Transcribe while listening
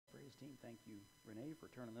Thank you, Renee, for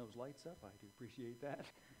turning those lights up. I do appreciate that.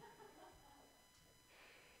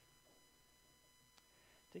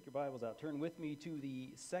 Take your Bibles out. Turn with me to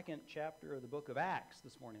the second chapter of the book of Acts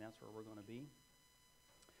this morning. That's where we're going to be.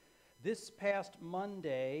 This past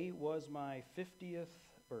Monday was my 50th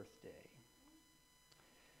birthday.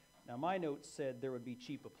 Now, my notes said there would be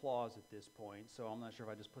cheap applause at this point, so I'm not sure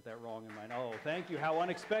if I just put that wrong in mine. Oh, thank you. How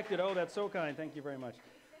unexpected. Oh, that's so kind. Thank you very much.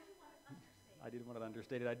 I didn't want to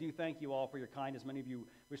understate it. I do thank you all for your kindness. Many of you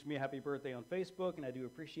wished me a happy birthday on Facebook, and I do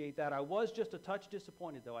appreciate that. I was just a touch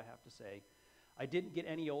disappointed, though, I have to say. I didn't get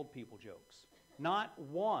any old people jokes. Not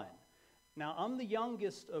one. Now, I'm the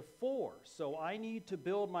youngest of four, so I need to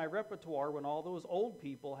build my repertoire when all those old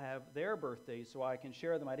people have their birthdays so I can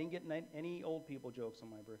share them. I didn't get any old people jokes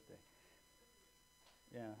on my birthday.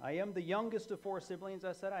 Yeah, I am the youngest of four siblings.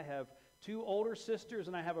 I said I have two older sisters,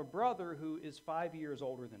 and I have a brother who is 5 years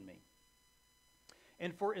older than me.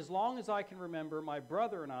 And for as long as I can remember, my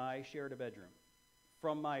brother and I shared a bedroom.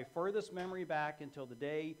 From my furthest memory back until the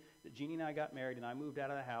day that Jeannie and I got married and I moved out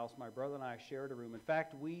of the house, my brother and I shared a room. In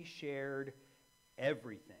fact, we shared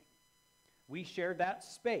everything. We shared that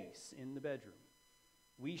space in the bedroom.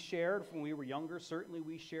 We shared, when we were younger, certainly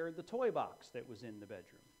we shared the toy box that was in the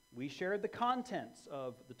bedroom. We shared the contents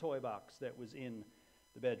of the toy box that was in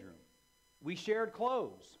the bedroom. We shared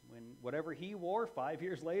clothes. When whatever he wore 5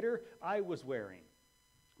 years later, I was wearing.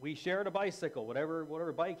 We shared a bicycle.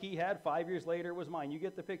 Whatever bike he had 5 years later was mine. You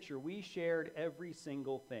get the picture. We shared every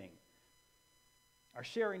single thing. Our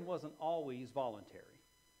sharing wasn't always voluntary.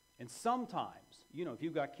 And sometimes, if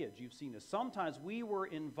you've got kids, you've seen this. Sometimes we were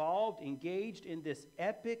engaged in this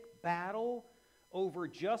epic battle over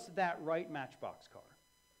just that right Matchbox car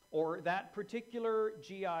or that particular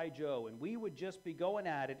G.I. Joe. And we would just be going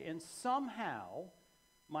at it. And somehow,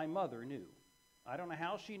 my mother knew. I don't know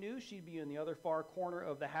how she knew. She'd be in the other far corner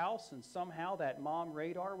of the house, and somehow that mom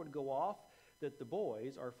radar would go off that the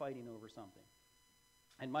boys are fighting over something.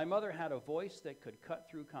 And my mother had a voice that could cut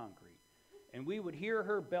through concrete. And we would hear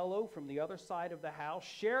her bellow from the other side of the house,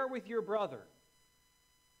 "Share with your brother."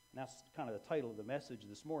 And that's kind of the title of the message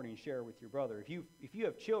this morning, "Share with your brother." If you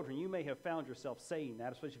have children, you may have found yourself saying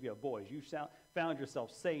that, especially if you have boys. You've found yourself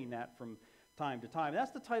saying that from time to time.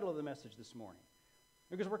 That's the title of the message this morning.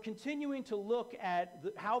 Because we're continuing to look at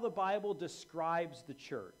how the Bible describes the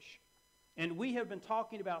church. And we have been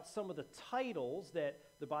talking about some of the titles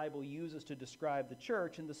that the Bible uses to describe the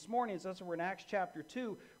church. And this morning, as we're in Acts chapter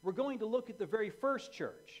 2, we're going to look at the very first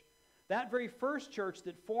church. That very first church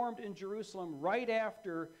that formed in Jerusalem right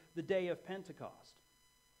after the day of Pentecost.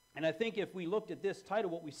 And I think if we looked at this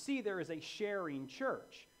title, what we see there is a sharing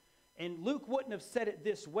church. And Luke wouldn't have said it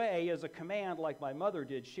this way as a command like my mother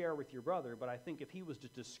did, "Share with your brother." But I think if he was to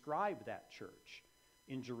describe that church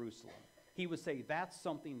in Jerusalem, he would say that's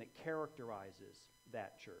something that characterizes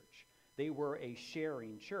that church. They were a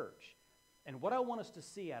sharing church. And what I want us to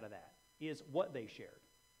see out of that is what they shared.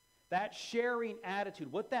 That sharing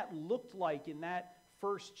attitude, what that looked like in that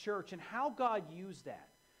first church, and how God used that.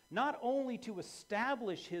 Not only to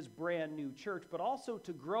establish his brand new church, but also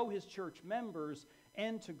to grow his church members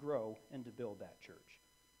and to grow and to build that church.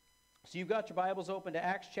 So you've got your Bibles open to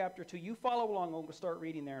Acts chapter 2. You follow along. We'll start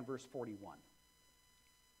reading there in verse 41.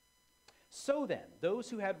 "So then, those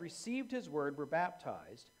who had received his word were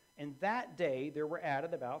baptized, and that day there were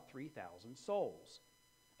added about 3,000 souls.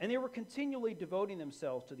 And they were continually devoting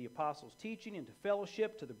themselves to the apostles' teaching and to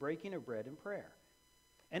fellowship, to the breaking of bread and prayer.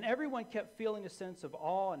 And everyone kept feeling a sense of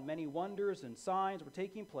awe, and many wonders and signs were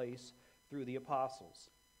taking place through the apostles.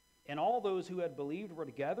 And all those who had believed were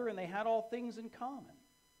together, and they had all things in common.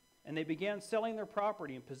 And they began selling their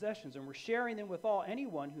property and possessions, and were sharing them with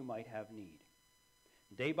anyone who might have need.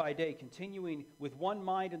 Day by day, continuing with one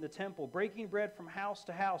mind in the temple, breaking bread from house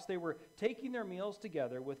to house, they were taking their meals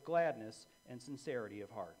together with gladness and sincerity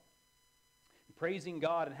of heart, praising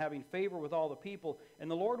God and having favor with all the people. And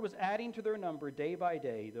the Lord was adding to their number day by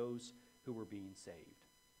day those who were being saved."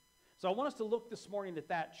 So I want us to look this morning at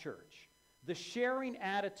that church, the sharing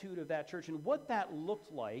attitude of that church and what that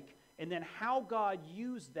looked like, and then how God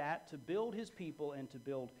used that to build his people and to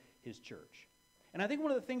build his church. And I think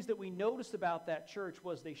one of the things that we noticed about that church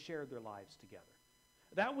was they shared their lives together.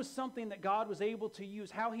 That was something that God was able to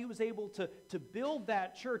use, how he was able to build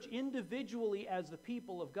that church individually as the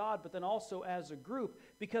people of God, but then also as a group,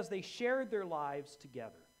 because they shared their lives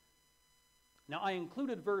together. Now, I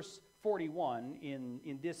included verse 41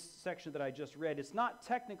 in this section that I just read. It's not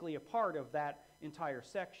technically a part of that entire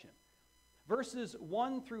section. Verses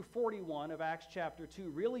 1 through 41 of Acts chapter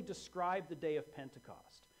 2 really describe the day of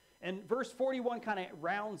Pentecost. And verse 41 kind of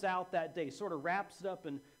rounds out that day, sort of wraps it up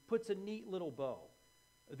and puts a neat little bow.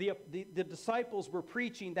 The disciples were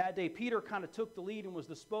preaching that day. Peter kind of took the lead and was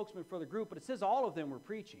the spokesman for the group, but it says all of them were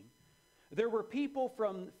preaching. There were people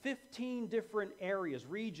from 15 different areas,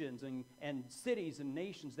 regions, and cities and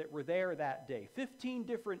nations that were there that day. 15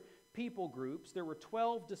 different people groups. There were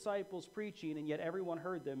 12 disciples preaching, and yet everyone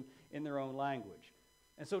heard them in their own language.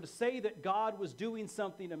 And so to say that God was doing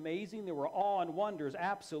something amazing, there were awe and wonders,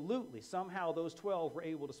 absolutely. Somehow those 12 were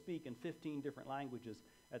able to speak in 15 different languages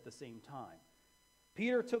at the same time.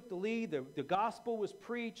 Peter took the lead. The gospel was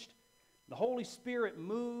preached. The Holy Spirit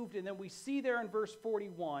moved, and then we see there in verse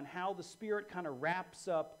 41 how the Spirit kind of wraps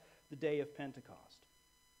up the day of Pentecost.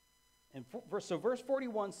 And so verse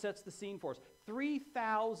 41 sets the scene for us.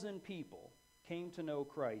 3,000 people came to know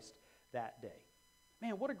Christ that day.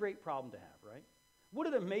 Man, what a great problem to have, right? What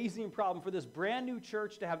an amazing problem for this brand new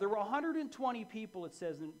church to have. There were 120 people, it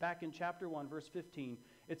says back in chapter 1, verse 15.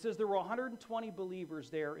 It says there were 120 believers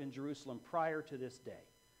there in Jerusalem prior to this day.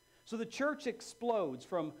 So the church explodes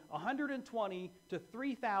from 120 to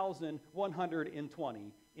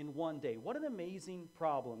 3,120 in one day. What an amazing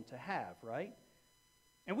problem to have, right?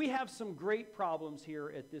 And we have some great problems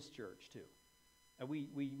here at this church, too. And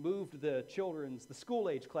we moved the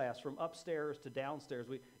school-age class from upstairs to downstairs.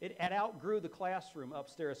 It outgrew the classroom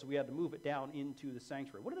upstairs, so we had to move it down into the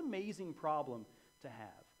sanctuary. What an amazing problem to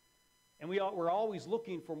have. And we're always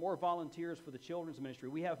looking for more volunteers for the children's ministry.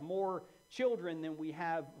 We have more children than we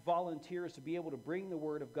have volunteers to be able to bring the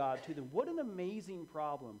Word of God to them. What an amazing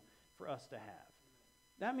problem for us to have.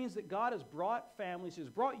 That means that God has brought families, He's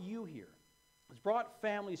brought you here. He's brought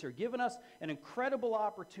families here, given us an incredible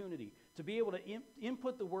opportunity to be able to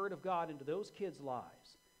input the Word of God into those kids'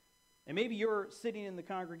 lives. And maybe you're sitting in the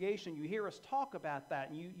congregation, you hear us talk about that,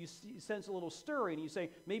 and you sense a little stirring, and you say,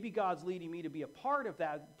 maybe God's leading me to be a part of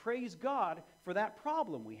that. Praise God for that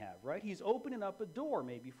problem we have, right? He's opening up a door,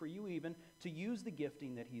 maybe for you even, to use the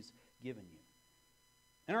gifting that He's given you.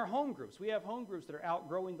 In our home groups, we have home groups that are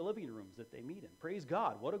outgrowing the living rooms that they meet in. Praise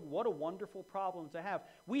God. What a wonderful problem to have.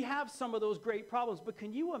 We have some of those great problems, but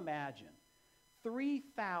can you imagine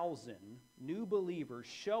 3,000 new believers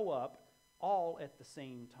show up all at the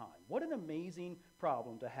same time? What an amazing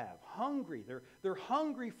problem to have. Hungry. They're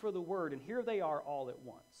hungry for the Word, and here they are all at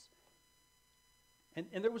once.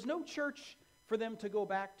 And there was no church for them to go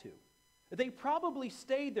back to. They probably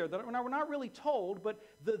stayed there. We're not really told, but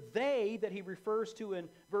the they that he refers to in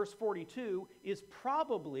verse 42 is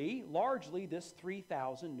probably largely this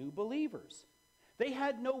 3,000 new believers. They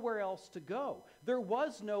had nowhere else to go. There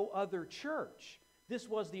was no other church. This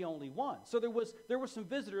was the only one. So there were some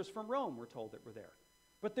visitors from Rome, we're told, that were there.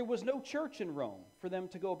 But there was no church in Rome for them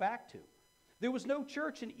to go back to. There was no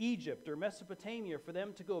church in Egypt or Mesopotamia for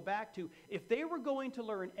them to go back to. If they were going to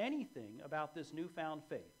learn anything about this newfound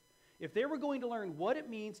faith, if they were going to learn what it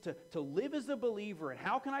means to live as a believer and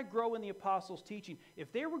how can I grow in the apostles' teaching,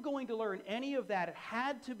 if they were going to learn any of that, it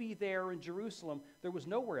had to be there in Jerusalem. There was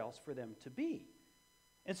nowhere else for them to be.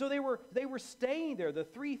 And so they were staying there. The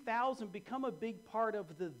 3,000 become a big part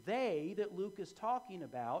of the they that Luke is talking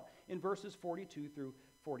about in verses 42 through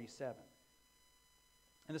 47.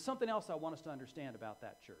 And there's something else I want us to understand about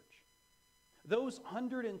that church. Those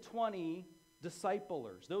 120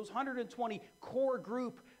 disciplers, those 120 core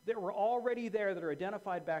group that were already there that are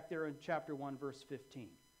identified back there in chapter 1, verse 15.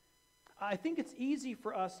 I think it's easy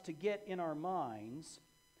for us to get in our minds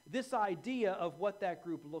this idea of what that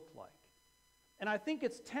group looked like. And I think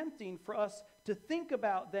it's tempting for us to think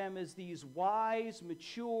about them as these wise,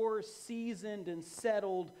 mature, seasoned, and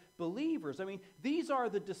settled believers. I mean, these are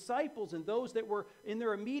the disciples and those that were in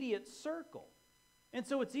their immediate circle. And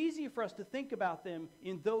so it's easy for us to think about them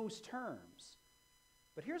in those terms.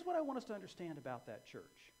 But here's what I want us to understand about that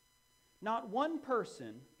church. Not one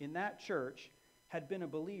person in that church had been a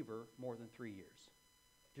believer more than 3 years.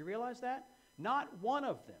 Do you realize that? Not one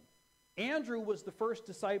of them. Andrew was the first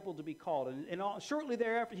disciple to be called. And shortly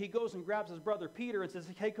thereafter, he goes and grabs his brother Peter and says,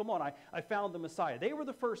 hey, come on, I found the Messiah. They were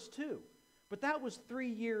the first two. But that was 3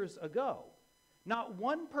 years ago. Not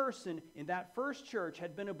one person in that first church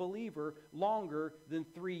had been a believer longer than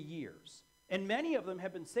 3 years. And many of them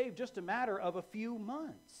have been saved just a matter of a few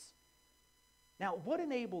months. Now, what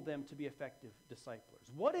enabled them to be effective disciplers?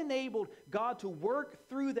 What enabled God to work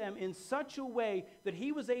through them in such a way that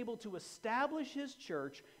He was able to establish His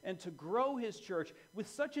church and to grow His church with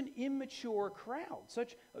such an immature crowd,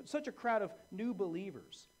 such a crowd of new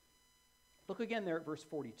believers? Look again there at verse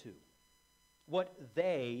 42. What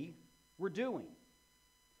they were doing.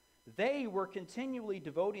 They were continually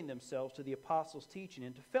devoting themselves to the apostles' teaching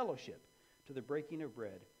and to fellowship, to the breaking of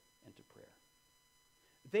bread and to prayer.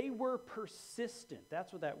 They were persistent.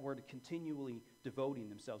 That's what that word, continually devoting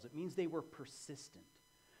themselves. It means they were persistent.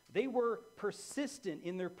 They were persistent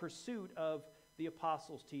in their pursuit of the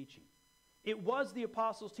apostles' teaching. It was the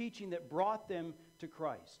apostles' teaching that brought them to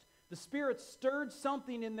Christ. The Spirit stirred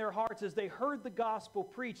something in their hearts as they heard the gospel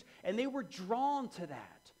preached, and they were drawn to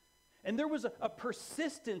that. And there was a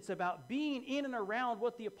persistence about being in and around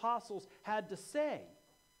what the apostles had to say.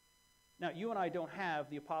 Now, you and I don't have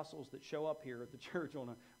the apostles that show up here at the church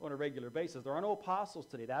on a regular basis. There are no apostles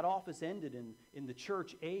today. That office ended in the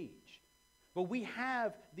church age. But we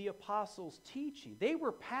have the apostles' teaching. They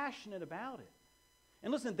were passionate about it.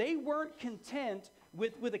 And listen, they weren't content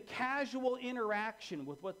with a casual interaction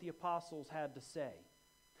with what the apostles had to say.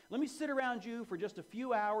 Let me sit around you for just a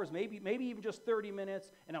few hours, maybe even just 30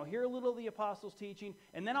 minutes, and I'll hear a little of the apostles' teaching,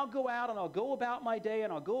 and then I'll go out and I'll go about my day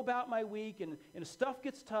and I'll go about my week, and stuff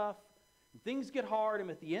gets tough, and things get hard, I'm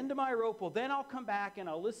at the end of my rope, well, then I'll come back and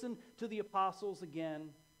I'll listen to the apostles again.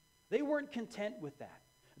 They weren't content with that.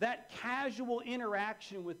 That casual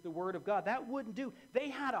interaction with the Word of God, that wouldn't do. They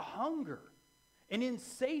had a hunger, an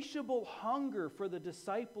insatiable hunger for the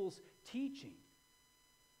disciples' teaching.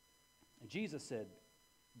 And Jesus said,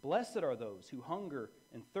 "Blessed are those who hunger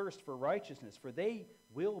and thirst for righteousness, for they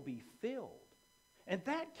will be filled." And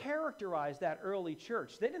that characterized that early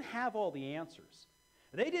church. They didn't have all the answers.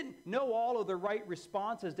 They didn't know all of the right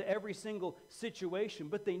responses to every single situation,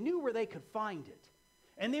 but they knew where they could find it.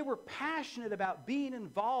 And they were passionate about being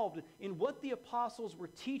involved in what the apostles were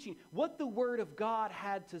teaching, what the Word of God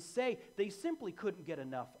had to say. They simply couldn't get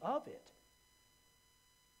enough of it.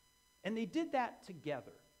 And they did that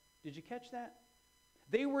together. Did you catch that?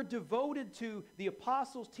 They were devoted to the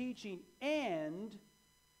apostles' teaching and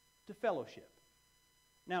to fellowship.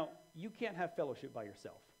 Now, you can't have fellowship by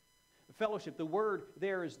yourself. Fellowship, the word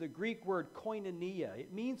there is the Greek word koinonia.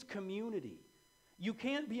 It means community. You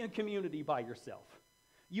can't be in community by yourself.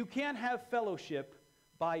 You can't have fellowship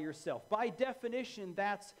by yourself. By definition,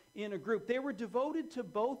 that's in a group. They were devoted to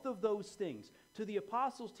both of those things, to the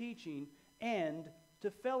apostles' teaching and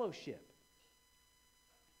to fellowship.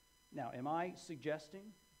 Now, am I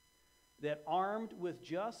suggesting that armed with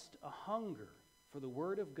just a hunger for the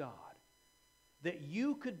Word of God, that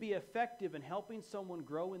you could be effective in helping someone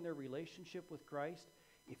grow in their relationship with Christ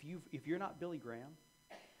if you're not Billy Graham?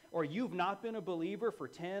 Or you've not been a believer for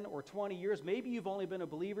 10 or 20 years. Maybe you've only been a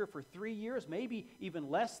believer for 3 years, maybe even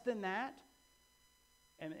less than that.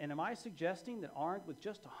 And am I suggesting that armed with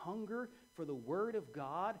just a hunger for the Word of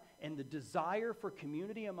God and the desire for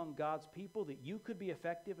community among God's people, that you could be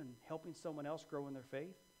effective in helping someone else grow in their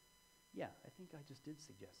faith? Yeah, I think I just did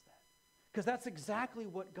suggest that. Because that's exactly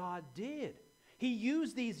what God did. He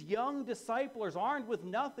used these young disciples armed with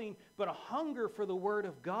nothing but a hunger for the Word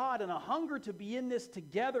of God and a hunger to be in this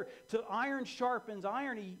together, to iron sharpens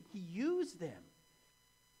iron. He used them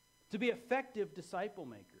to be effective disciple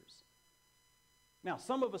makers. Now,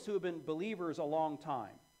 some of us who have been believers a long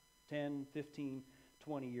time, 10, 15,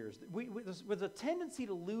 20 years, there's a tendency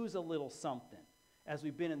to lose a little something as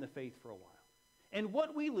we've been in the faith for a while. And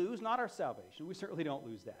what we lose, not our salvation, we certainly don't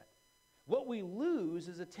lose that. What we lose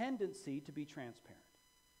is a tendency to be transparent,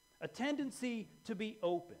 a tendency to be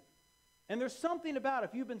open. And there's something about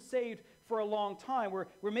if you've been saved for a long time where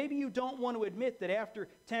maybe you don't want to admit that after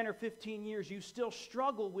 10 or 15 years you still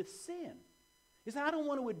struggle with sin. You say, I don't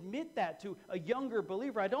want to admit that to a younger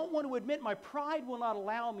believer. I don't want to admit, my pride will not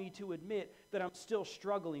allow me to admit that I'm still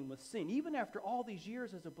struggling with sin, even after all these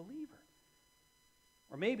years as a believer.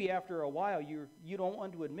 Or maybe after a while you don't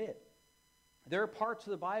want to admit there are parts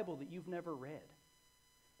of the Bible that you've never read.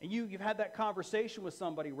 And you've had that conversation with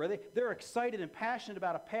somebody where they're excited and passionate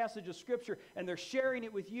about a passage of Scripture, and they're sharing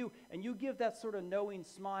it with you, and you give that sort of knowing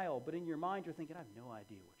smile, but in your mind you're thinking, I have no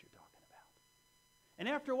idea what you're talking about. And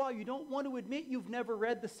after a while, you don't want to admit you've never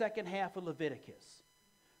read the second half of Leviticus.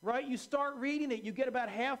 Right? You start reading it, you get about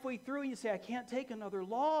halfway through, and you say, I can't take another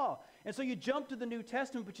law. And so you jump to the New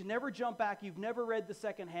Testament, but you never jump back. You've never read the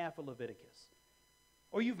second half of Leviticus.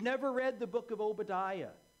 Or you've never read the book of Obadiah.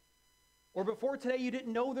 Or before today, you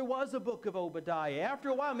didn't know there was a book of Obadiah. After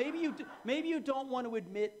a while, maybe you don't want to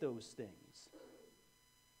admit those things.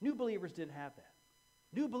 New believers didn't have that.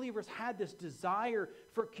 New believers had this desire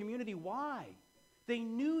for community. Why? They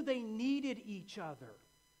knew they needed each other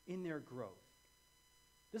in their growth.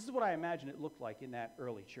 This is what I imagine it looked like in that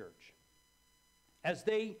early church. As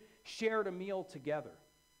they shared a meal together,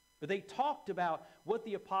 they talked about what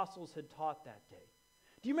the apostles had taught that day.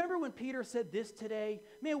 Do you remember when Peter said this today?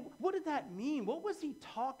 Man, what did that mean? What was he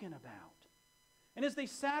talking about? And as they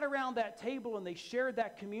sat around that table and they shared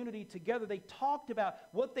that community together, they talked about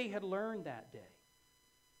what they had learned that day.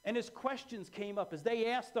 And as questions came up, as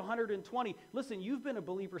they asked the 120, listen, you've been a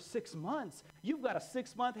believer 6 months. You've got a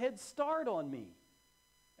 6-month head start on me.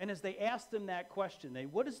 And as they asked them that question,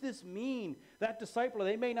 what does this mean? That disciple,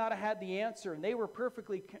 they may not have had the answer, and they were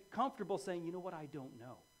perfectly comfortable saying, you know what, I don't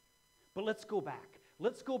know. But let's go back.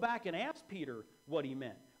 Let's go back and ask Peter what he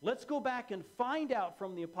meant. Let's go back and find out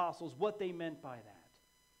from the apostles what they meant by that.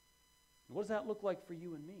 And what does that look like for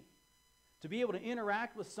you and me? To be able to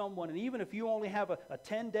interact with someone, and even if you only have a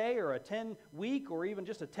 10-day or a 10-week or even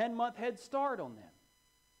just a 10-month head start on them,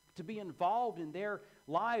 to be involved in their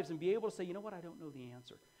lives and be able to say, you know what, I don't know the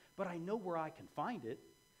answer, but I know where I can find it.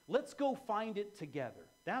 Let's go find it together.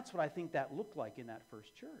 That's what I think that looked like in that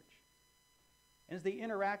first church. And as they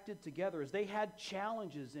interacted together, as they had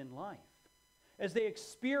challenges in life, as they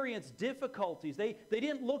experienced difficulties, they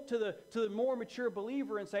didn't look to the more mature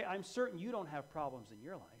believer and say, I'm certain you don't have problems in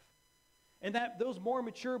your life. And that those more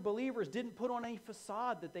mature believers didn't put on a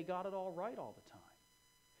facade that they got it all right all the time.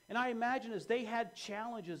 And I imagine as they had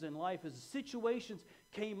challenges in life, as situations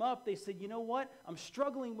came up, they said, you know what? I'm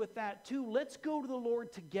struggling with that too. Let's go to the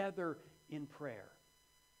Lord together in prayer.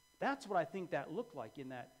 That's what I think that looked like in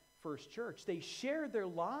that first church. They shared their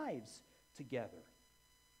lives together.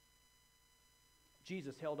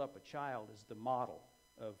 Jesus held up a child as the model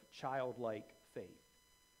of childlike faith.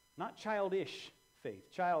 Not childish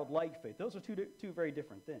faith, childlike faith. Those are two very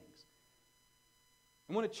different things.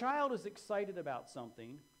 And when a child is excited about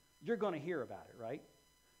something, you're going to hear about it, right?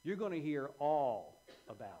 You're going to hear all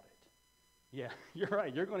about it. Yeah, you're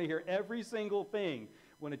right. You're going to hear every single thing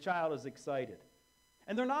when a child is excited.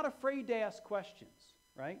 And they're not afraid to ask questions,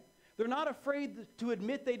 right? They're not afraid to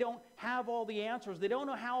admit they don't have all the answers. They don't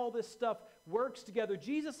know how all this stuff works together.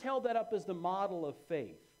 Jesus held that up as the model of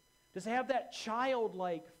faith. To have that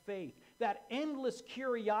childlike faith, that endless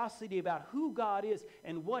curiosity about who God is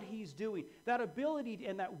and what He's doing, that ability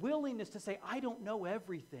and that willingness to say, I don't know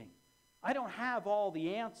everything. I don't have all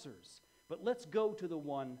the answers, but let's go to the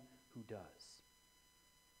one who does.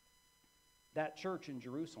 That church in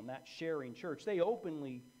Jerusalem, that sharing church, they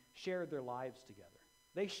openly shared their lives together.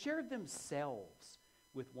 They shared themselves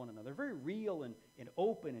with one another, a very real and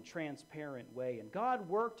open and transparent way. And God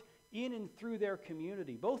worked in and through their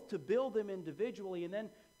community, both to build them individually and then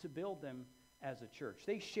to build them as a church.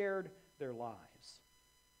 They shared their lives.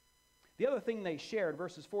 The other thing they shared,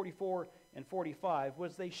 verses 44 and 45,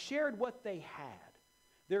 was they shared what they had,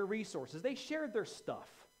 their resources. They shared their stuff,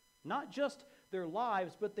 not just their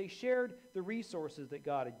lives, but they shared the resources that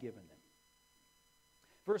God had given them.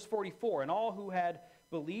 Verse 44, and all who had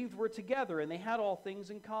believed were together, and they had all things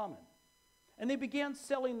in common. And they began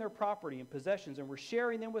selling their property and possessions and were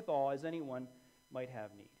sharing them with all as anyone might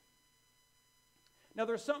have need. Now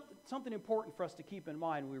there's something important for us to keep in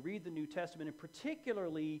mind when we read the New Testament, and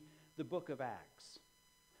particularly the book of Acts.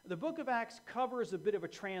 The book of Acts covers a bit of a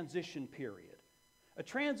transition period. A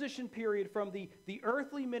transition period from the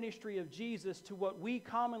earthly ministry of Jesus to what we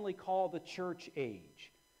commonly call the church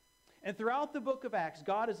age. And throughout the book of Acts,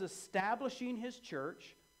 God is establishing His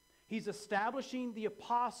church. He's establishing the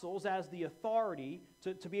apostles as the authority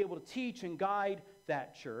to be able to teach and guide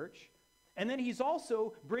that church. And then He's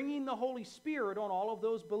also bringing the Holy Spirit on all of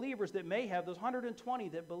those believers that may have, those 120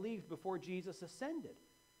 that believed before Jesus ascended.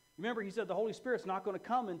 Remember, He said the Holy Spirit's not going to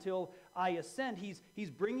come until I ascend. He's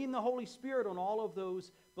bringing the Holy Spirit on all of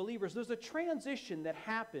those believers. There's a transition that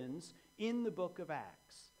happens in the book of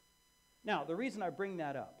Acts. Now, the reason I bring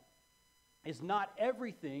that up is not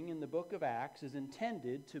everything in the book of Acts is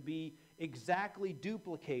intended to be exactly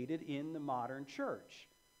duplicated in the modern church.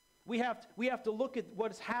 We have to look at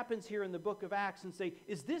what happens here in the book of Acts and say,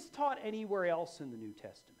 is this taught anywhere else in the New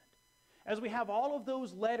Testament? As we have all of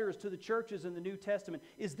those letters to the churches in the New Testament,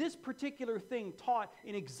 is this particular thing taught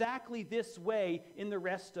in exactly this way in the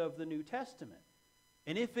rest of the New Testament?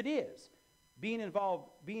 And if it is,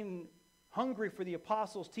 being hungry for the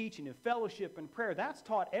apostles' teaching and fellowship and prayer, that's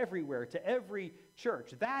taught everywhere to every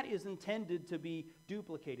church. That is intended to be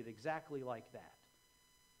duplicated exactly like that.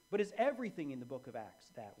 But is everything in the book of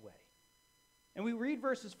Acts that way? And we read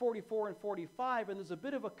verses 44 and 45, and there's a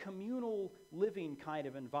bit of a communal living kind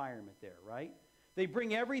of environment there, right? They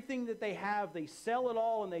bring everything that they have, they sell it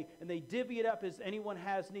all, and they divvy it up as anyone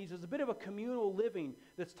has needs. There's a bit of a communal living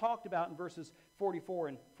that's talked about in verses 44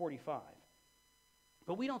 and 45.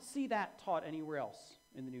 But we don't see that taught anywhere else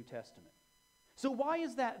in the New Testament. So why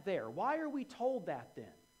is that there? Why are we told that then?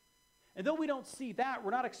 And though we don't see that,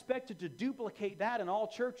 we're not expected to duplicate that in all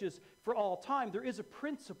churches for all time. There is a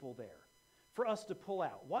principle there for us to pull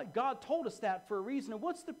out. God told us that for a reason. And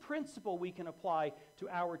what's the principle we can apply to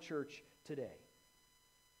our church today?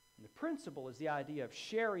 And the principle is the idea of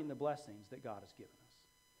sharing the blessings that God has given us.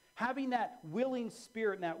 having that willing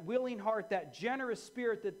spirit and that willing heart, that generous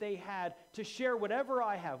spirit that they had to share whatever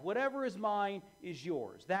I have, whatever is mine is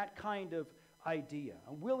yours. That kind of idea.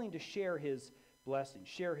 I'm willing to share his blessings,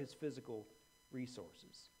 share his physical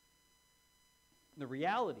resources. The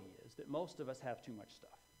reality is that most of us have too much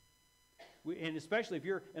stuff. And especially if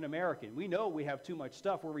you're an American, we know we have too much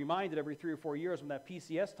stuff. We're reminded every 3 or 4 years when that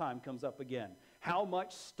PCS time comes up again, how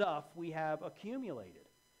much stuff we have accumulated.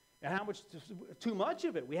 And how much, too much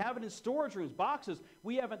of it. We have it in storage rooms, boxes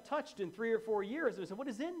we haven't touched in 3 or 4 years. And we say, what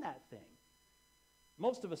is in that thing?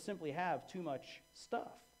 Most of us simply have too much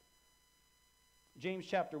stuff. James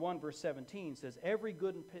chapter 1, verse 17 says, every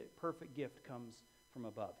good and perfect gift comes from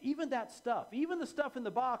above. Even that stuff, even the stuff in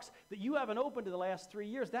the box that you haven't opened in the last 3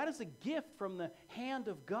 years, that is a gift from the hand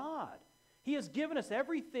of God. He has given us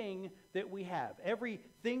everything that we have,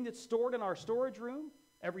 everything that's stored in our storage room,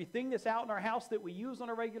 everything that's out in our house that we use on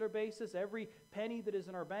a regular basis, every penny that is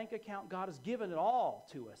in our bank account, God has given it all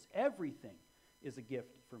to us. Everything is a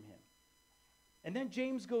gift from him. And then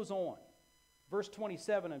James goes on. Verse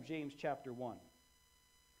 27 of James chapter 1.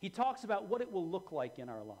 He talks about what it will look like in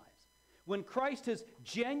our lives. When Christ has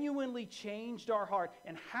genuinely changed our heart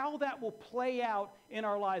and how that will play out in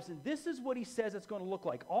our lives. And this is what he says it's going to look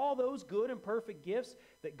like. All those good and perfect gifts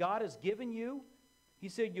that God has given you, he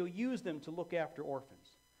said you'll use them to look after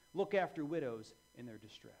orphans, look after widows in their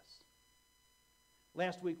distress.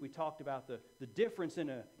 Last week we talked about the difference in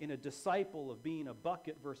a disciple of being a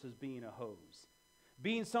bucket versus being a hose.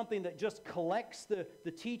 Being something that just collects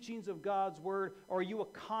the teachings of God's word, or are you a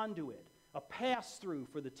conduit, a pass-through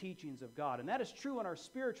for the teachings of God? And that is true in our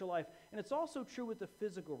spiritual life, and it's also true with the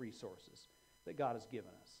physical resources that God has given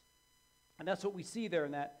us. And that's what we see there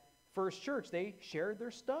in that first church. They shared their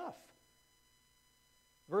stuff.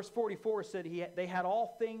 Verse 44 said they had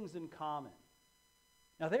all things in common.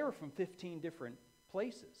 Now they were from 15 different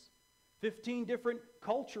places. 15 different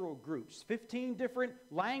cultural groups, 15 different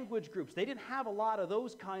language groups. They didn't have a lot of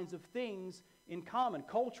those kinds of things in common.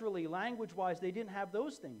 Culturally, language-wise, they didn't have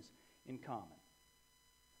those things in common.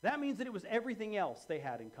 That means that it was everything else they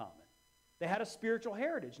had in common. They had a spiritual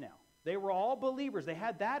heritage now. They were all believers. They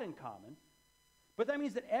had that in common. But that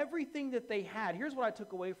means that everything that they had, here's what I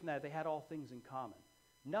took away from that, they had all things in common.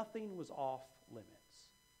 Nothing was off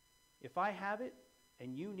limits. If I have it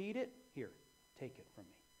and you need it, here, take it from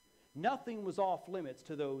me. Nothing was off limits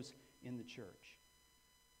to those in the church.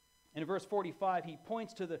 And in verse 45, he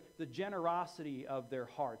points to the generosity of their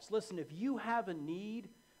hearts. Listen, if you have a need,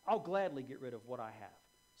 I'll gladly get rid of what I have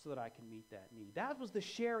so that I can meet that need. That was the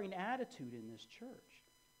sharing attitude in this church.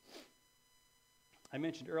 I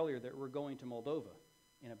mentioned earlier that we're going to Moldova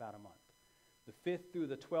in about a month. The 5th through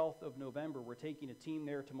the 12th of November, we're taking a team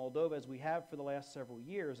there to Moldova as we have for the last several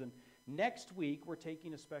years. And next week, we're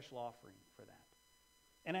taking a special offering for that.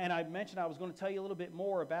 And I mentioned I was going to tell you a little bit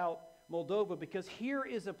more about Moldova because here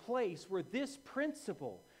is a place where this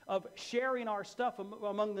principle of sharing our stuff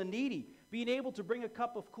among the needy, being able to bring a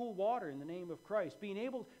cup of cool water in the name of Christ, being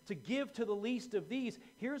able to give to the least of these,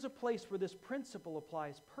 here's a place where this principle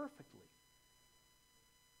applies perfectly.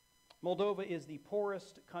 Moldova is the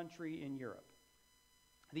poorest country in Europe.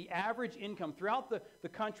 The average income throughout the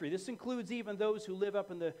country, this includes even those who live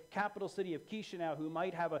up in the capital city of Chisinau who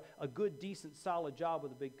might have a good, decent, solid job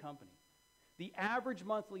with a big company. The average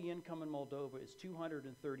monthly income in Moldova is $230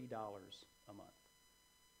 a month.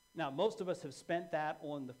 Now, most of us have spent that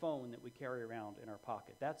on the phone that we carry around in our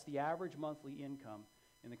pocket. That's the average monthly income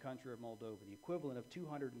in the country of Moldova, the equivalent of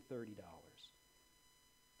 $230.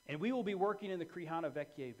 And we will be working in the Crihana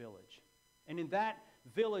Veche village. And in that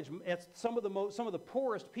village, it's some of the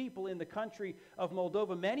poorest people in the country of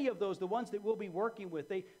Moldova. Many of those, the ones that we'll be working with,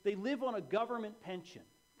 they live on a government pension,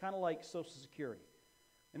 kind of like Social Security.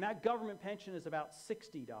 And that government pension is about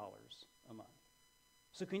 $60 a month.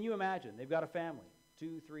 So can you imagine? They've got a family,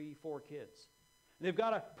 2, 3, 4 kids. And they've got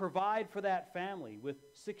to provide for that family with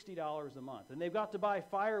 $60 a month. And they've got to buy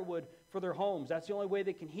firewood for their homes. That's the only way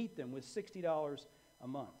they can heat them, with $60 a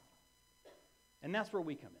month. And that's where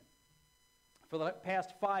we come in. For the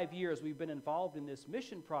past 5 years, we've been involved in this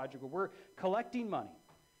mission project where we're collecting money.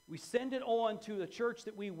 We send it on to the church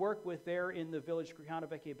that we work with there in the village, Crihana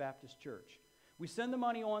Veche Baptist Church. We send the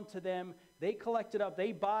money on to them. They collect it up.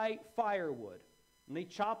 They buy firewood, and they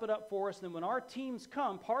chop it up for us. And then when our teams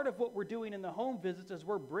come, part of what we're doing in the home visits is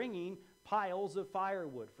we're bringing piles of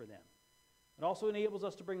firewood for them. It also enables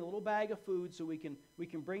us to bring a little bag of food so we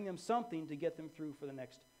can bring them something to get them through for the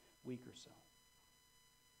next week or so.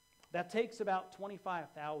 That takes about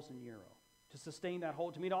 25,000 euro to sustain that whole,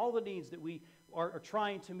 to meet all the needs that we are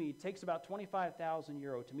trying to meet. It takes about 25,000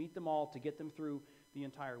 euro to meet them all, to get them through the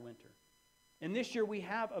entire winter. And this year we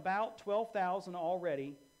have about 12,000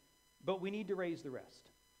 already, but we need to raise the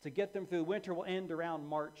rest. To get them through, winter will end around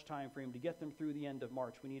March time frame. To get them through the end of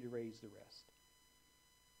March, we need to raise the rest.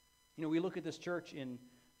 You know, we look at this church in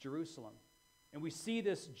Jerusalem, and we see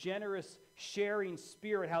this generous sharing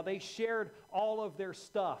spirit, how they shared all of their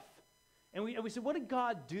stuff. And we said, what did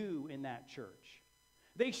God do in that church?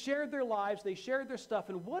 They shared their lives, they shared their stuff,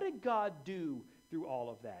 and what did God do through all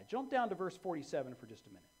of that? Jump down to verse 47 for just a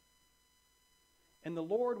minute. And the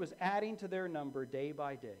Lord was adding to their number day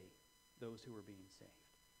by day those who were being saved.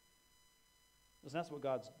 Listen, that's what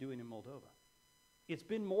God's doing in Moldova. It's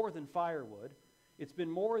been more than firewood. It's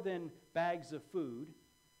been more than bags of food.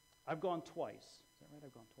 I've gone twice. Is that right?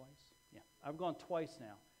 I've gone twice? Yeah, I've gone twice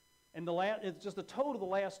now. And it's just the total of the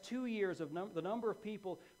last 2 years of the number of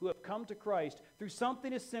people who have come to Christ through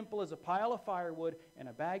something as simple as a pile of firewood and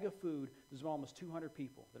a bag of food. There's almost 200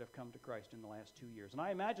 people that have come to Christ in the last 2 years. And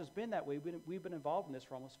I imagine it's been that way. We've been involved in this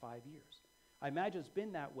for almost 5 years. I imagine it's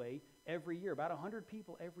been that way every year. About 100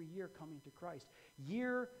 people every year coming to Christ.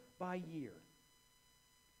 Year by year.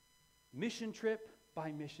 Mission trip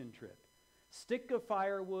by mission trip. Stick of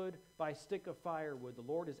firewood by stick of firewood, the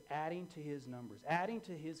Lord is adding to his numbers, adding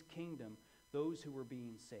to his kingdom those who were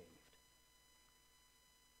being saved.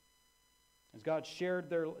 As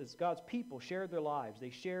God's people shared their lives, they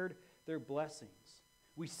shared their blessings.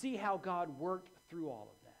 We see how God worked through all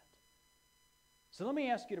of that. So let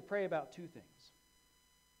me ask you to pray about two things.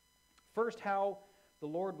 First, how the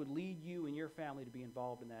Lord would lead you and your family to be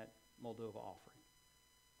involved in that Moldova offering.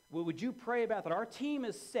 Well, would you pray about that? Our team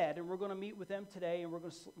is set, and we're going to meet with them today, and we're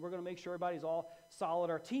going to make sure everybody's all solid.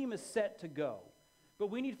 Our team is set to go. But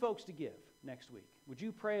we need folks to give next week. Would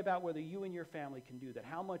you pray about whether you and your family can do that?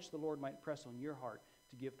 How much the Lord might press on your heart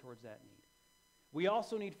to give towards that need. We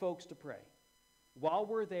also need folks to pray. While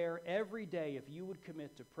we're there, every day, if you would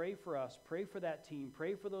commit to pray for us, pray for that team,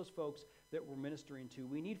 pray for those folks that we're ministering to.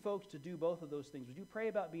 We need folks to do both of those things. Would you pray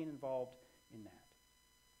about being involved in that?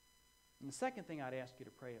 And the second thing I'd ask you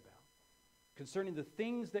to pray about, concerning the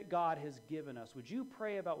things that God has given us, would you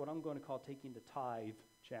pray about what I'm going to call taking the tithe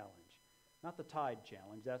challenge? Not the tithe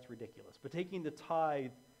challenge, that's ridiculous, but taking the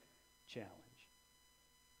tithe challenge.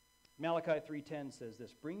 Malachi 3:10 says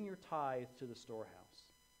this, bring your tithe to the storehouse.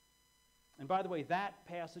 And by the way, that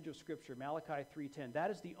passage of Scripture, Malachi 3:10,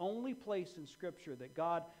 that is the only place in Scripture that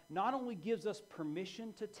God not only gives us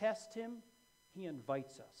permission to test him, he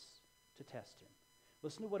invites us to test him.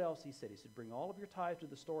 Listen to what else he said. He said, bring all of your tithes to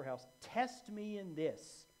the storehouse. Test me in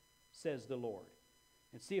this, says the Lord,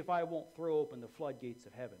 and see if I won't throw open the floodgates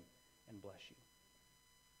of heaven and bless you.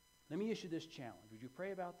 Let me issue this challenge. Would you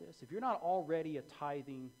pray about this? If you're not already a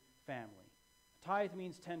tithing family, tithe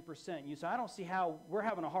means 10%. You say, I don't see how we're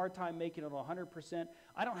having a hard time making it on 100%.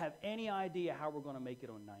 I don't have any idea how we're going to make it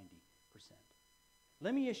on 90%.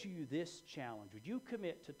 Let me issue you this challenge. Would you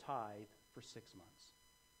commit to tithe for 6 months?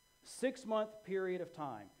 6-month period of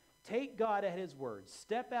time. Take God at his word.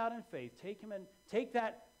 Step out in faith. Take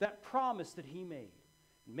that promise that he made.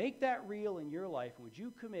 Make that real in your life. And would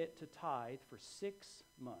you commit to tithe for 6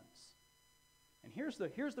 months? And here's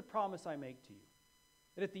the promise I make to you.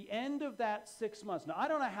 That at the end of that 6 months, now I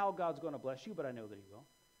don't know how God's going to bless you, but I know that he will.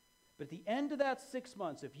 But at the end of that 6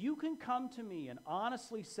 months, if you can come to me and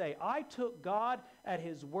honestly say, I took God at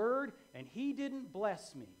his word and he didn't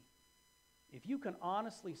bless me. If you can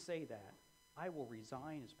honestly say that, I will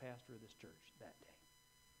resign as pastor of this church that day.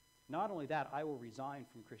 Not only that, I will resign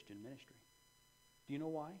from Christian ministry. Do you know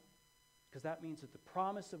why? Because that means that the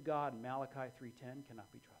promise of God in Malachi 3:10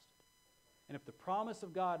 cannot be trusted. And if the promise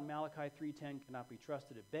of God in Malachi 3:10 cannot be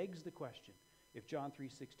trusted, it begs the question if John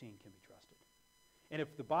 3:16 can be trusted. And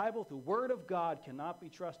if the Bible, the Word of God, cannot be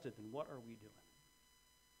trusted, then what are we doing?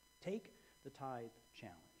 Take the tithe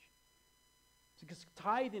challenge. Because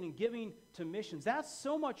tithing and giving to missions, that's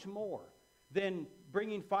so much more than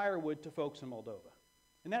bringing firewood to folks in Moldova.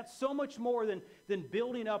 And that's so much more than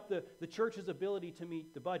building up the church's ability to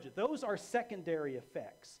meet the budget. Those are secondary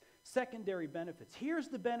effects, secondary benefits. Here's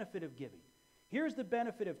the benefit of giving. Here's the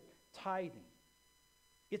benefit of tithing.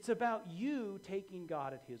 It's about you taking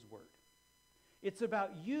God at his word. It's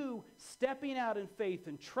about you stepping out in faith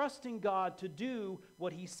and trusting God to do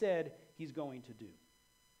what he said he's going to do.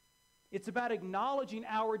 It's about acknowledging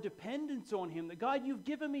our dependence on him. That God, you've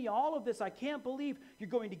given me all of this. I can't believe you're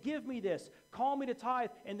going to give me this. Call me to tithe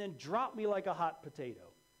and then drop me like a hot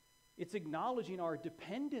potato. It's acknowledging our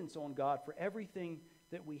dependence on God for everything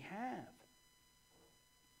that we have.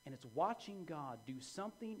 And it's watching God do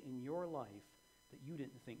something in your life that you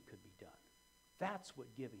didn't think could be done. That's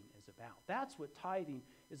what giving is about. That's what tithing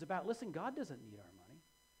is about. Listen, God doesn't need our money.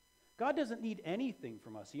 God doesn't need anything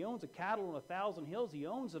from us. He owns a cattle on 1,000 hills. He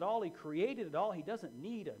owns it all. He created it all. He doesn't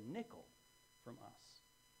need a nickel from us.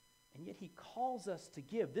 And yet he calls us to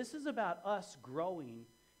give. This is about us growing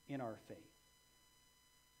in our faith.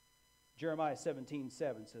 Jeremiah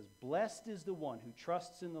 17:7 says, "Blessed is the one who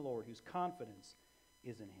trusts in the Lord, whose confidence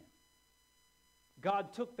is in him."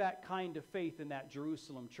 God took that kind of faith in that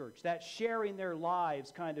Jerusalem church, that sharing their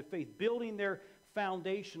lives kind of faith, building their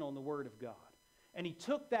foundation on the Word of God. And he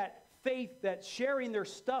took that faith, that sharing their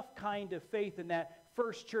stuff kind of faith in that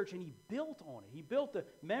first church, and he built on it. He built the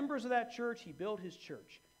members of that church. He built his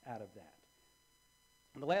church out of that.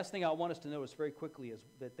 And the last thing I want us to notice very quickly is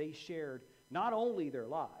that they shared not only their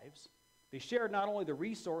lives, they shared not only the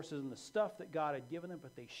resources and the stuff that God had given them,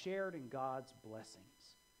 but they shared in God's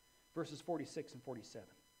blessings. Verses 46 and 47.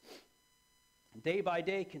 Day by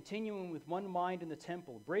day, continuing with one mind in the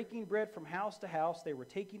temple, breaking bread from house to house, they were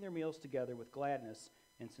taking their meals together with gladness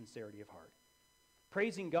and sincerity of heart,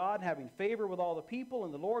 praising God and having favor with all the people,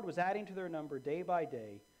 and the Lord was adding to their number day by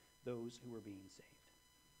day those who were being saved.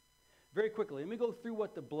 Very quickly, let me go through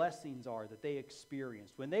what the blessings are that they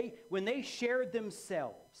experienced. When they shared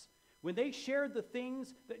themselves, when they shared the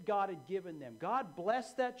things that God had given them, God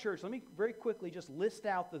blessed that church. Let me very quickly just list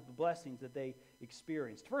out the blessings that they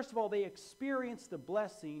experienced. First of all, they experienced the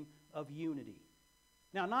blessing of unity.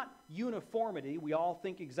 Now, not uniformity. We all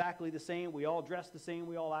think exactly the same. We all dress the same.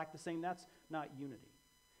 We all act the same. That's not unity.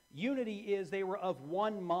 Unity is they were of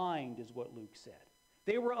one mind, is what Luke said.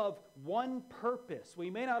 They were of one purpose. We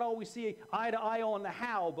may not always see eye to eye on the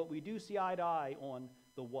how, but we do see eye to eye on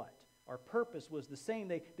the what. Our purpose was the same.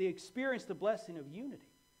 They experienced the blessing of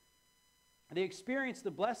unity. They experienced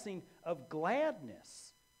the blessing of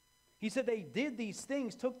gladness. He said they did these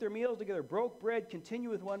things, took their meals together, broke bread,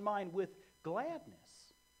 continued with one mind with gladness.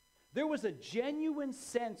 There was a genuine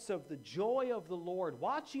sense of the joy of the Lord.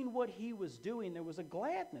 Watching what he was doing, there was a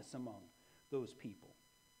gladness among those people.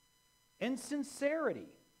 And sincerity,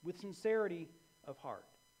 with sincerity of heart.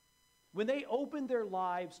 When they opened their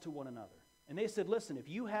lives to one another, and they said, listen, if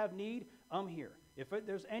you have need, I'm here. If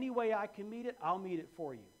there's any way I can meet it, I'll meet it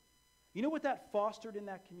for you. You know what that fostered in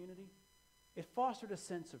that community? It fostered a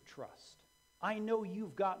sense of trust. I know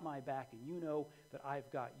you've got my back, and you know that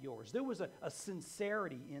I've got yours. There was a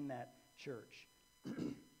sincerity in that church.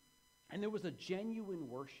 And there was a genuine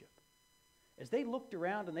worship. As they looked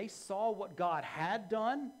around and they saw what God had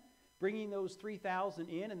done, bringing those 3,000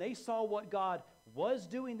 in, and they saw what God was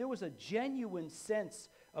doing, there was a genuine sense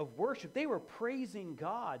of worship. They were praising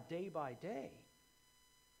God day by day.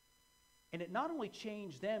 And it not only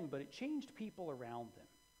changed them, but it changed people around them.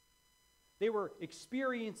 They were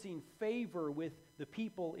experiencing favor with the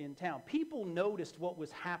people in town. People noticed what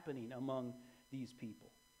was happening among these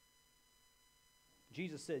people.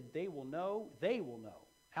 Jesus said, they will know,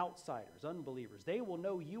 outsiders, unbelievers, they will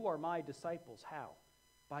know you are my disciples. How?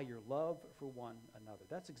 By your love for one another.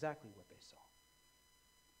 That's exactly what they saw.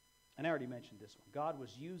 And I already mentioned this one. God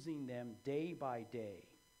was using them day by day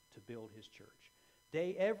to build his church.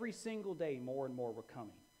 Every single day, more and more were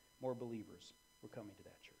coming. More believers were coming to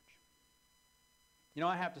that church. You know,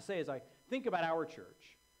 I have to say, as I think about our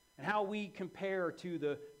church and how we compare to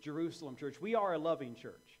the Jerusalem church, we are a loving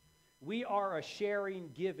church. We are a sharing,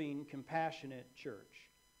 giving, compassionate church.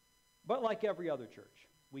 But like every other church,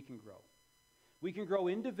 we can grow. We can grow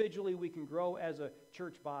individually. We can grow as a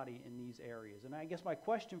church body in these areas. And I guess my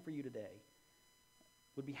question for you today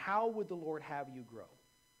would be, how would the Lord have you grow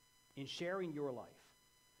in sharing your life?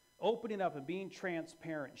 Opening up and being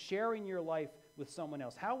transparent, sharing your life with someone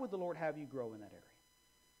else. How would the Lord have you grow in that area?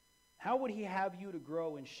 How would he have you to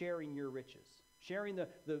grow in sharing your riches? Sharing the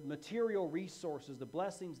material resources, the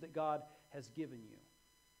blessings that God has given you,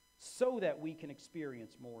 so that we can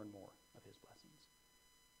experience more and more of his blessings.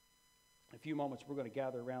 In a few moments, we're going to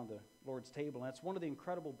gather around the Lord's table, and that's one of the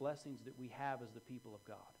incredible blessings that we have as the people of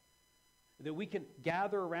God. That we can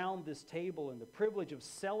gather around this table and the privilege of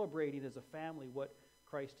celebrating as a family what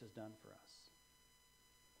Christ has done for us.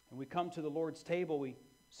 And we come to the Lord's table, we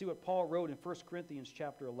see what Paul wrote in 1 Corinthians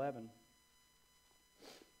chapter 11.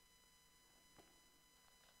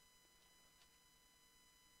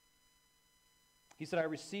 He said, I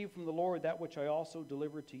received from the Lord that which I also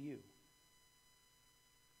delivered to you.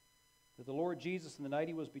 That the Lord Jesus, in the night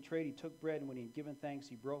he was betrayed, he took bread, and when he had given thanks,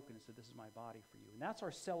 he broke it and said, this is my body for you. And that's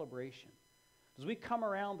our celebration. As we come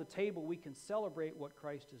around the table, we can celebrate what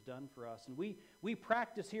Christ has done for us. And we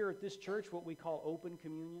practice here at this church what we call open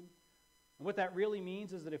communion. And what that really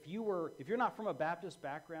means is that if you're not from a Baptist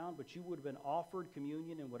background, but you would have been offered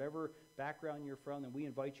communion in whatever background you're from, then we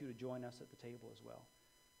invite you to join us at the table as well.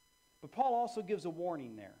 But Paul also gives a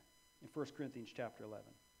warning there in 1 Corinthians chapter 11.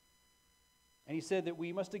 And he said that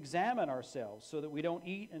we must examine ourselves so that we don't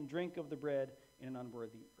eat and drink of the bread in an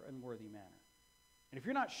unworthy manner. And if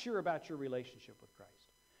you're not sure about your relationship with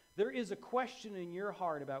Christ, there is a question in your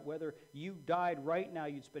heart about whether you died right now,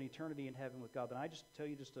 you'd spend eternity in heaven with God, then I just tell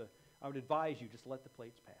you, I would advise you, just let the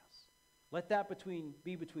plates pass. Let that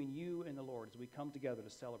be between you and the Lord as we come together to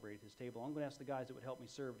celebrate at his table. I'm going to ask the guys that would help me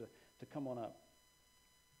serve to come on up.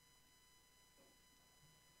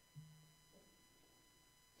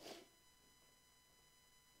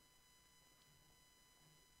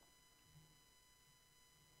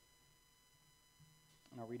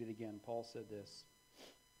 And I'll read it again. Paul said this: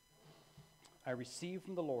 I received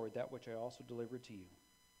from the Lord that which I also delivered to you,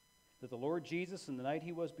 that the Lord Jesus, in the night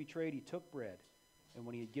he was betrayed, he took bread, and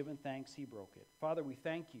when he had given thanks, he broke it. Father, we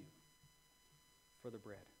thank you for the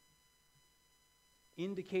bread,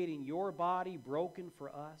 indicating your body broken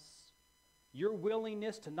for us, your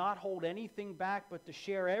willingness to not hold anything back, but to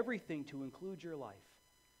share everything to include your life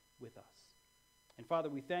with us. And Father,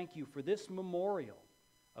 we thank you for this memorial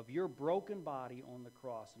of your broken body on the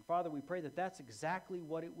cross. And Father, we pray that that's exactly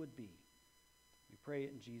what it would be. We pray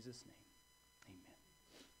it in Jesus' name. Amen.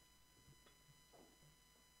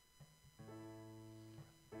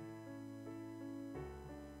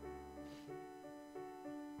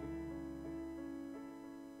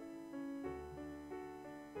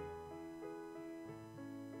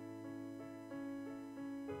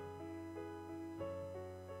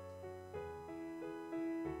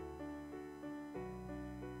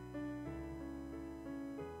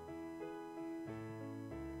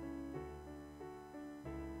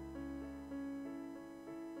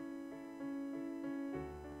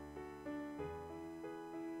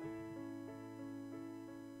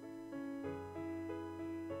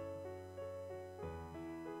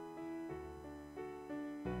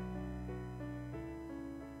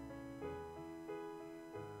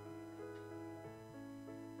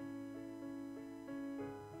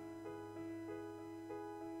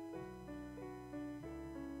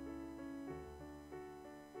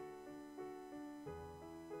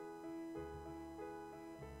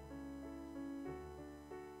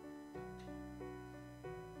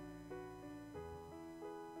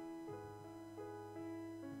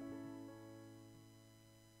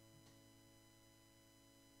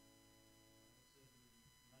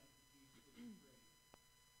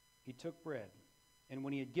 He took bread, and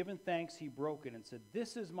when he had given thanks, he broke it and said,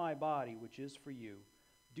 "This is my body, which is for you.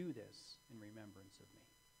 Do this in remembrance of me."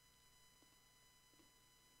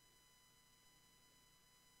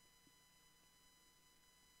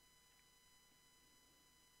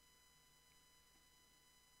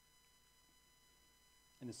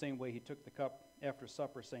 In the same way, he took the cup after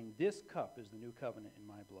supper, saying, "This cup is the new covenant in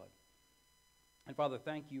my blood." And Father,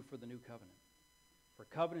 thank you for the new covenant, for a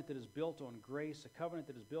covenant that is built on grace, a covenant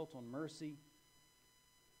that is built on mercy.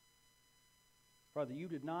 Father, you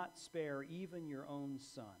did not spare even your own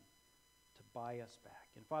Son to buy us back.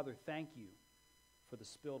 And Father, thank you for the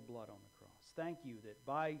spilled blood on the cross. Thank you that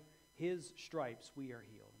by his stripes we are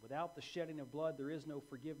healed. Without the shedding of blood, there is no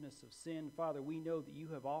forgiveness of sin. Father, we know that you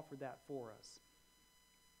have offered that for us.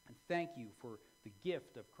 And thank you for the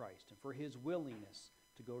gift of Christ and for his willingness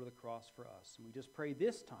to go to the cross for us. And we just pray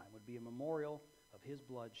this time would be a memorial of his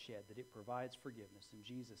blood shed, that it provides forgiveness. In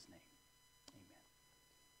Jesus' name, amen.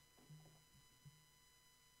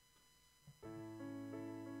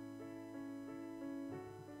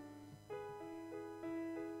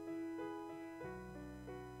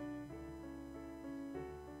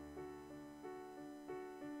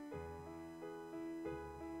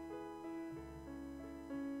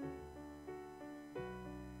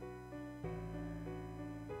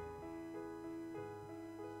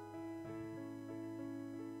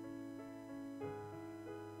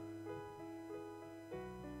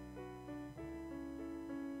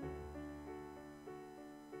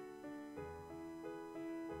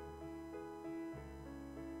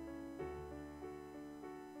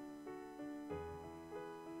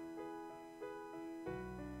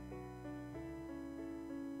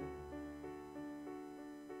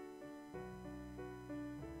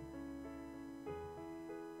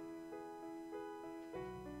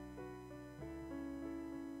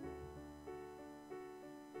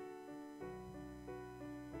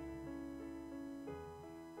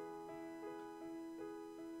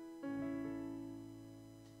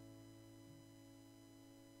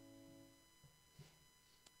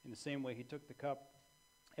 In the same way, he took the cup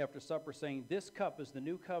after supper, saying, "This cup is the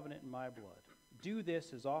new covenant in my blood. Do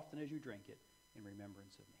this as often as you drink it in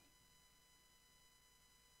remembrance of me."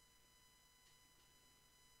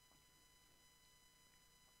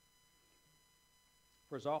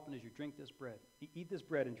 For as often as you drink this bread, eat this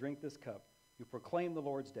bread and drink this cup, who proclaim the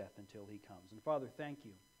Lord's death until he comes. And Father, thank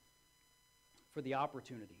you for the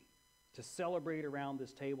opportunity to celebrate around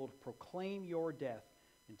this table, to proclaim your death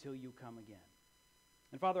until you come again.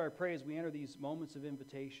 And Father, I pray as we enter these moments of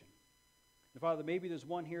invitation, and Father, maybe there's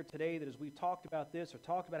one here today that as we've talked about this or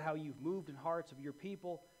talked about how you've moved in hearts of your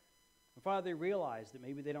people, and Father, they realize that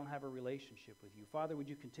maybe they don't have a relationship with you. Father, would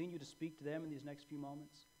you continue to speak to them in these next few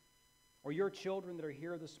moments? Or your children that are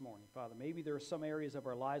here this morning, Father, maybe there are some areas of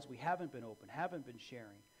our lives we haven't been open, haven't been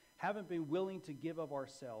sharing, haven't been willing to give of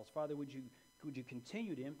ourselves. Father, would you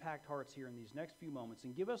continue to impact hearts here in these next few moments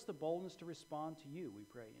and give us the boldness to respond to you, we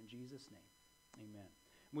pray, in Jesus' name. Amen.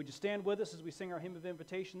 And would you stand with us as we sing our hymn of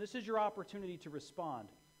invitation? This is your opportunity to respond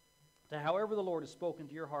to however the Lord has spoken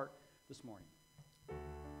to your heart this morning.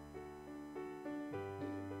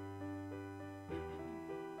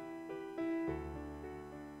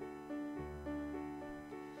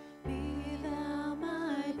 Be thou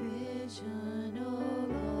my vision, O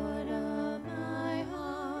Lord of my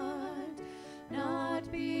heart,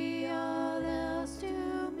 not be all else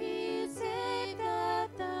to me, save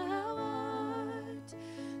that thou art.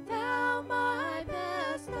 Thou my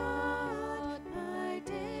best thought, by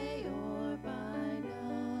day or by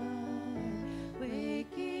night,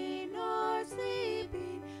 waking or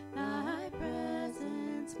sleeping, thy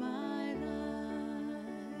presence my light.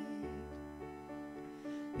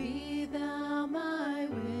 Be thou my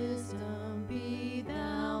wisdom, be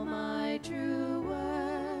thou my true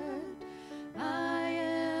word. I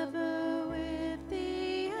ever with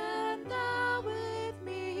thee, and thou with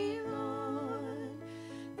me, Lord.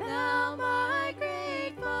 Thou my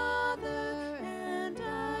great Father, and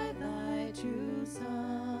I thy true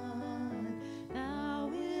Son. Thou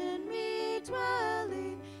in me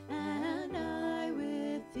dwelling, and I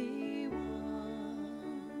with thee one.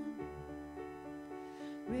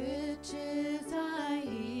 Riches I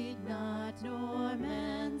heed not, nor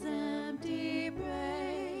man's empty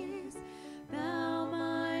praise. Thou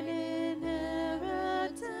mine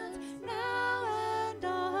inheritance, now and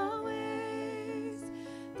always.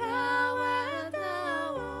 Thou and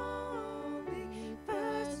thou only,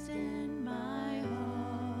 first in my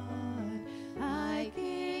heart. High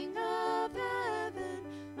King of heaven,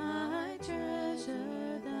 my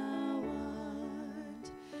treasure thou art.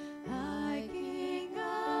 High King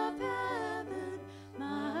of heaven,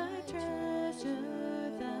 my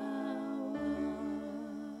treasure thou art.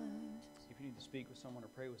 If you need to speak with someone or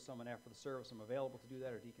pray with someone after the service, I'm available to do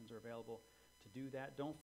that, or deacons are available to do that. Don't